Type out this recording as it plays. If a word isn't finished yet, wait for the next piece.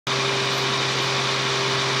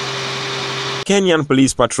Kenyan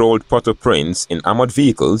police patrolled Port-au-Prince in armored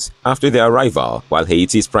vehicles after their arrival, while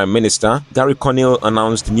Haiti's Prime Minister, Garry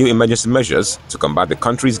announced new emergency measures to combat the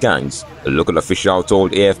country's gangs. A local official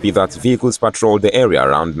told AFP that vehicles patrolled the area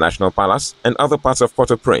around the National Palace and other parts of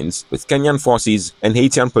Port-au-Prince with Kenyan forces and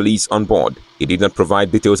Haitian police on board. He did not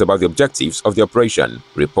provide details about the objectives of the operation.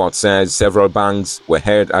 Report says several bangs were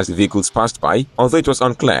heard as the vehicles passed by, although it was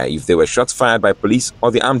unclear if they were shots fired by police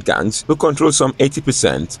or the armed gangs who control some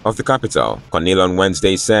 80% of the capital. Conille on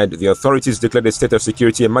Wednesday said the authorities declared a state of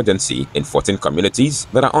security emergency in 14 communities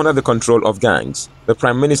that are under the control of gangs. The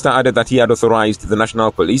Prime Minister added that he had authorized the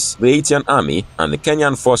National Police, the Haitian Army, and the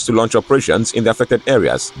Kenyan force to launch operations in the affected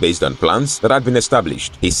areas based on plans that had been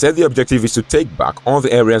established. He said the objective is to take back all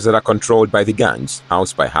the areas that are controlled by the gangs,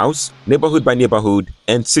 house by house, neighborhood by neighborhood,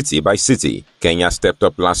 and city by city. Kenya stepped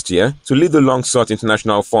up last year to lead the long-sought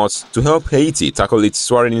international force to help Haiti tackle its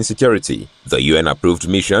soaring insecurity. The UN-approved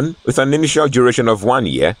mission, with an initial duration of 1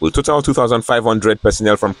 year, will total 2,500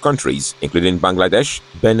 personnel from countries including Bangladesh,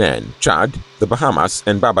 Benin, Chad, the Bahamas,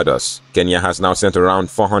 and Barbados. Kenya has now sent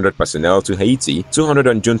around 400 personnel to Haiti, 200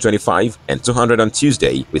 on June 25 and 200 on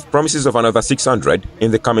Tuesday, with promises of another 600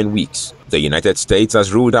 in the coming weeks. The United States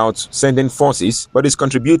has ruled out sending forces but is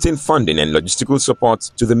contributing funding and logistical support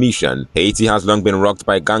to the mission. Haiti has long been rocked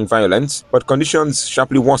by gang violence, but conditions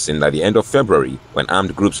sharply worsened at the end of February when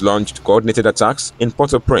armed groups launched coordinated attacks in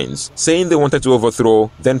Port-au-Prince, saying they wanted to overthrow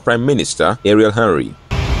then Prime Minister Ariel Henry.